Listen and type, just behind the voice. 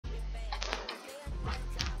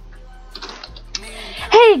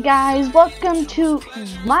Hey guys, welcome to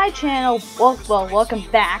my channel. Well, welcome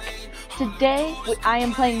back. Today I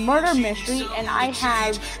am playing Murder Mystery, and I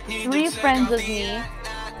have 3 friends with me.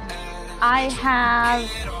 I have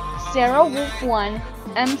Sarah Wolf 1,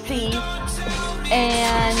 MC,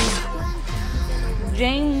 and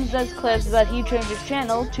James does clips, but he changed his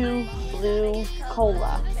channel to Blue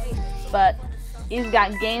Cola. But he's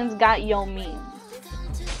got games, got yo memes.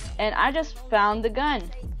 And I just found the gun.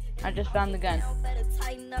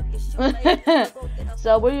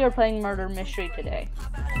 So we are playing Murder Mystery today.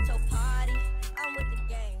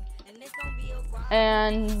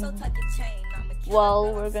 And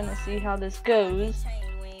well, we're gonna see how this goes.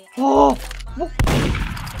 Oh!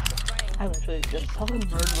 I literally just saw the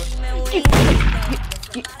murderer.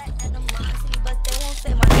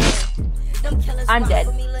 I'm dead.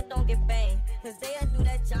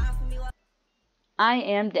 I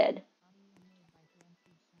am dead.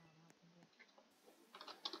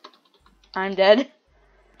 I'm dead.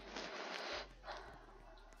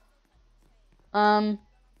 Oh,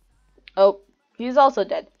 he's also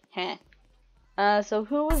dead. Heh. So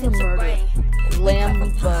who was the murderer?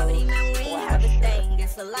 Lambo Slasher.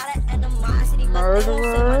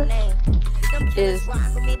 Murderer is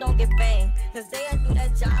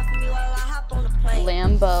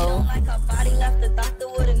Lambo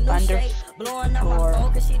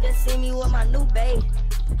 _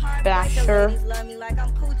 Basher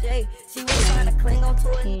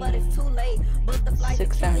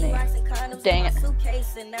 678. Dang it.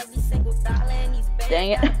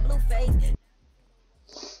 Dang it.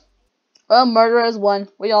 Well, murderer is won.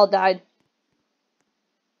 We all died.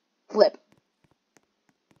 Flip.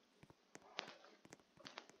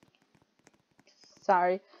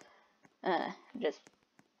 Sorry. Just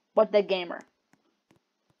what the gamer.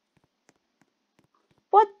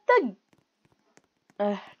 What the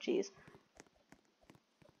jeez.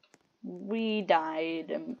 We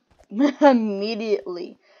died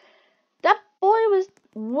immediately. That boy was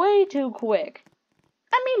way too quick.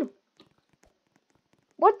 I mean,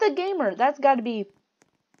 what the gamer? That's gotta be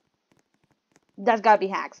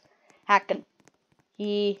hacks. Hacking.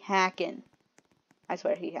 He hacking. I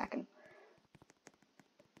swear he hacking.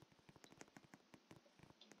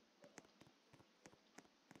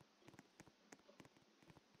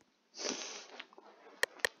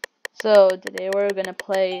 So today we're gonna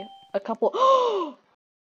play a couple. Oh.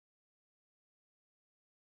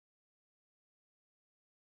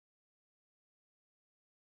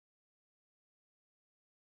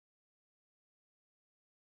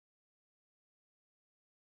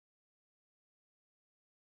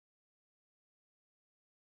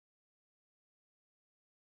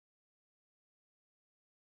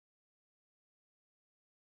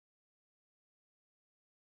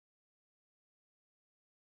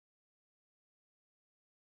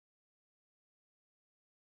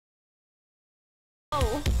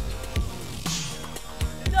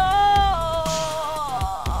 No.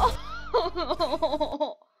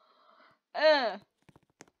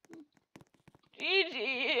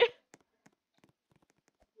 GG.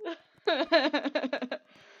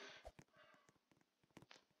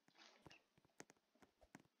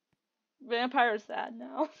 Vampire's sad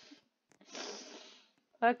now.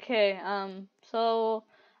 Okay, so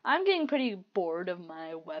I'm getting pretty bored of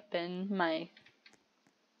my weapon, my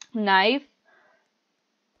knife.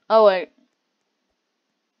 Oh wait.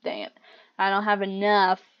 Dang it. I don't have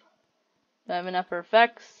enough. Do I have enough for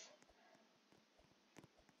effects?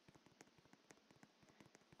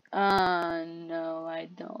 No, I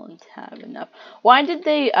don't have enough. Why did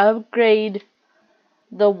they upgrade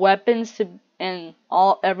the weapons to and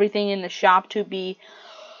everything in the shop to be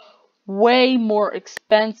way more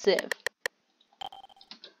expensive?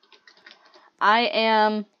 I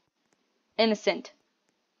am innocent,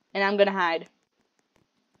 and I'm gonna hide.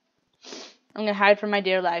 I'm gonna hide from my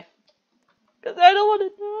dear life, because I don't want to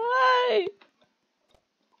die.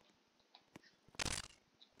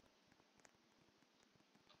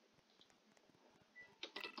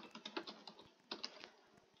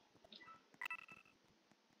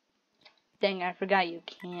 Dang, I forgot you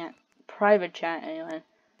can't private chat anyone.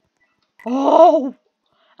 Oh!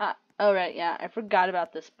 Alright, yeah, I forgot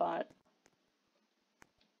about this spot.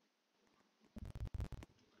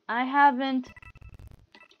 I haven't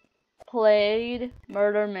played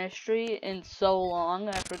Murder Mystery in so long,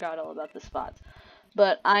 I forgot all about the spots.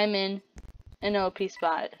 But I'm in an OP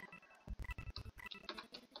spot.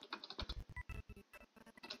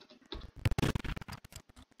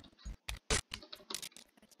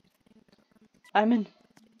 I'm in.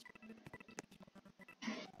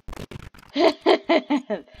 They're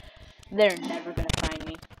never gonna find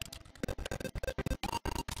me.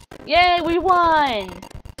 won!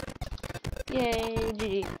 Yay,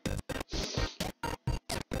 GG.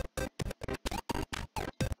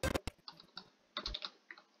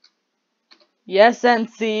 Yes,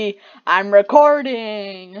 NC, I'm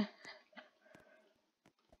recording!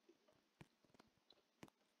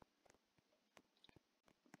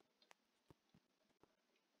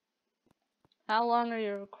 How long are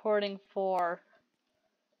you recording for?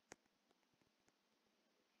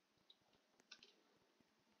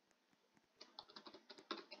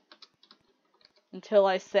 Until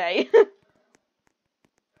I say.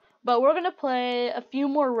 But we're gonna play a few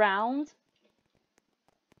more rounds.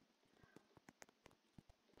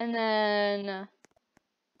 And then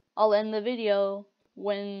I'll end the video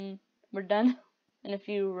when we're done in a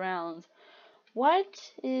few rounds. What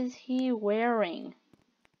is he wearing?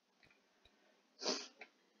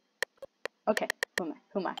 Okay, who am I?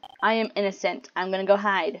 Who am I? I am innocent. I'm gonna go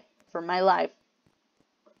hide for my life.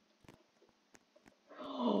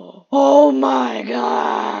 Oh my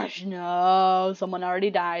gosh! No, someone already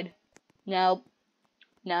died. Nope.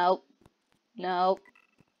 Nope. Nope.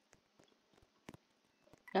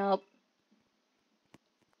 Nope.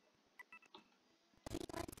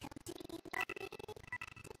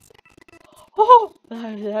 Oh,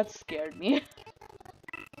 that scared me.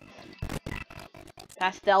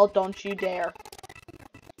 Pastel, don't you dare.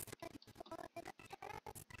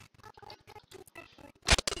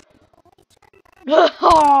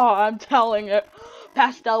 Oh, I'm telling it.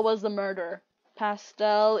 Pastel was the murderer.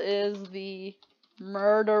 Pastel is the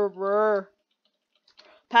murderer.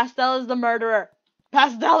 Pastel is the murderer.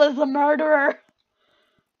 Pastel is the murderer.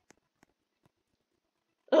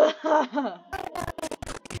 You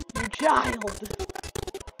child.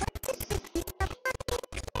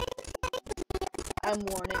 I'm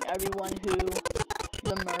warning everyone who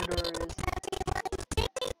the murderer is.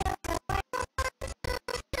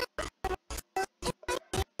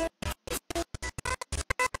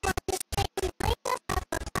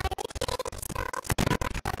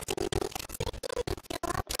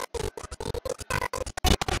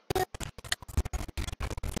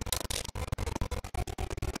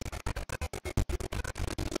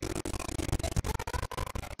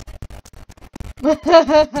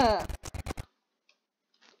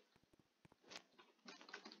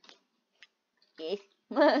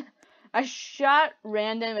 I shot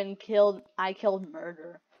random and I killed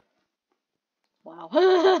murder. Wow.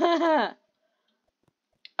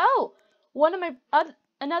 Oh,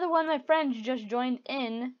 another one of my friends just joined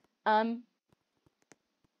in.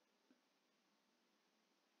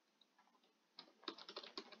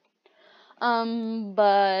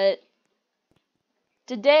 But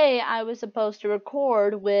today I was supposed to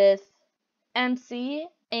record with MC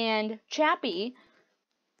and Chappie,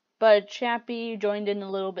 but Chappie joined in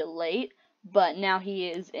a little bit late, but now he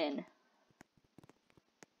is in.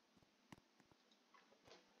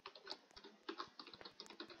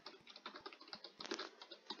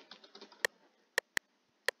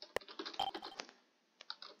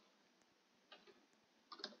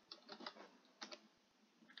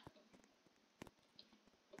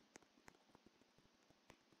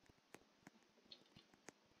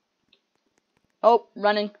 Oh,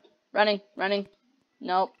 running.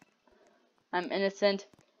 Nope. I'm innocent.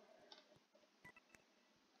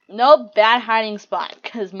 Nope, bad hiding spot,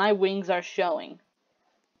 because my wings are showing.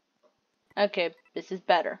 Okay, this is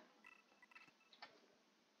better.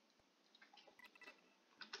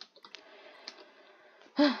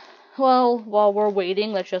 Well, while we're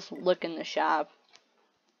waiting, let's just look in the shop.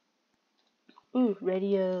 Ooh,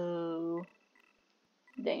 radio.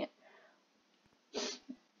 Dang it.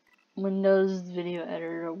 Windows Video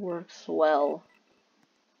Editor works well.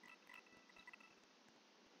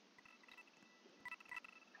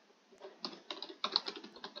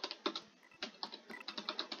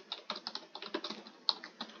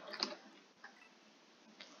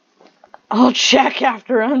 I'll check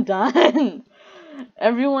after I'm done.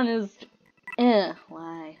 Everyone is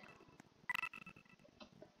why?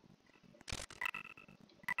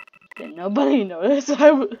 Did nobody notice?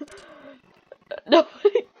 Nobody.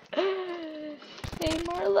 Hey,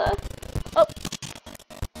 Marla. Oh,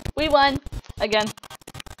 we won again.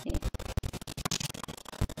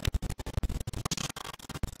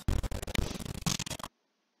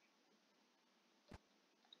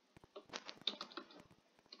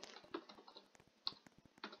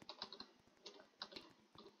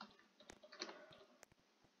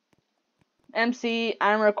 MC,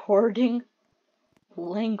 I'm recording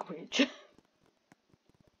language.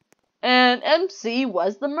 And MC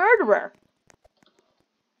was the murderer.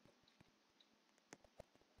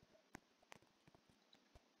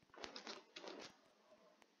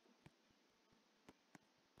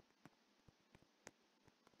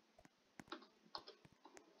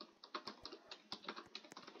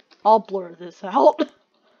 I'll blur this out.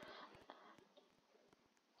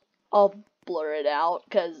 I'll blur it out,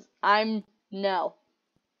 cause no.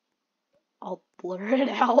 I'll blur it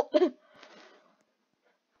out.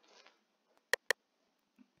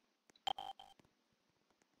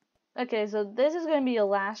 Okay, so this is gonna be a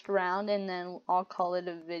last round, and then I'll call it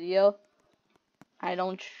a video. I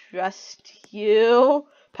don't trust you.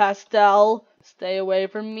 Pastel, stay away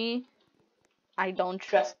from me. I don't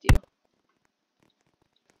trust you.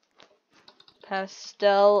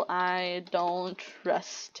 Pastel, I don't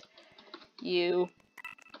trust you.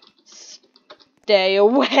 Stay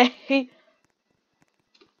away.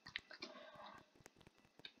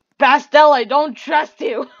 Pastel, I don't trust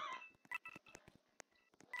you.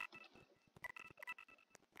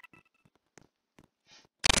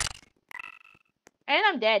 And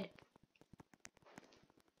I'm dead.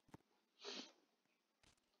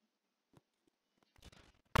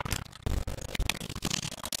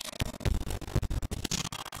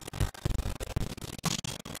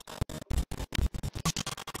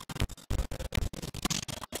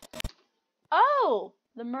 Oh,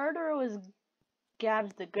 the murderer was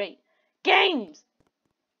Gabs the Great. Games!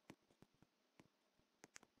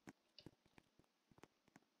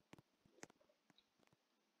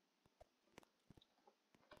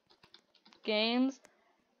 Games.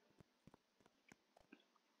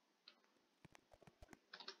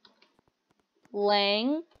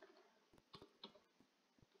 Language.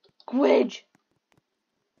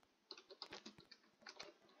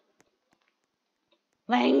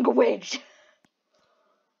 Language.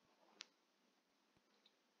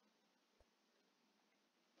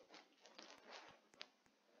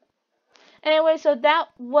 Anyway, so that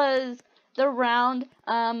was the round.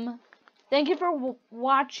 Thank you for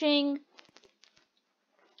watching.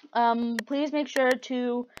 Please make sure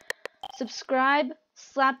to subscribe,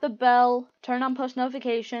 slap the bell, turn on post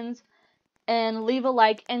notifications, and leave a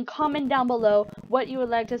like and comment down below what you would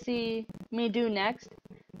like to see me do next.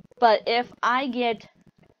 But if I get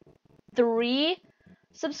 3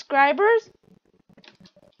 subscribers,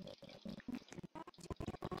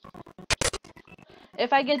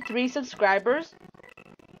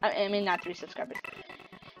 I mean not 3 subscribers.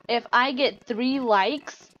 If I get 3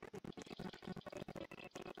 likes,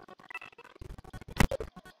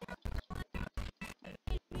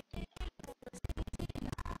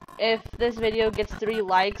 if this video gets 3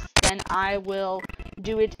 likes, then I will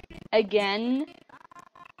do it again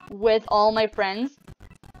with all my friends.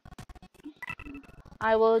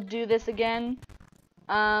 I will do this again.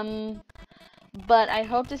 But I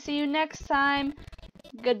hope to see you next time.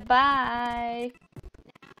 Goodbye.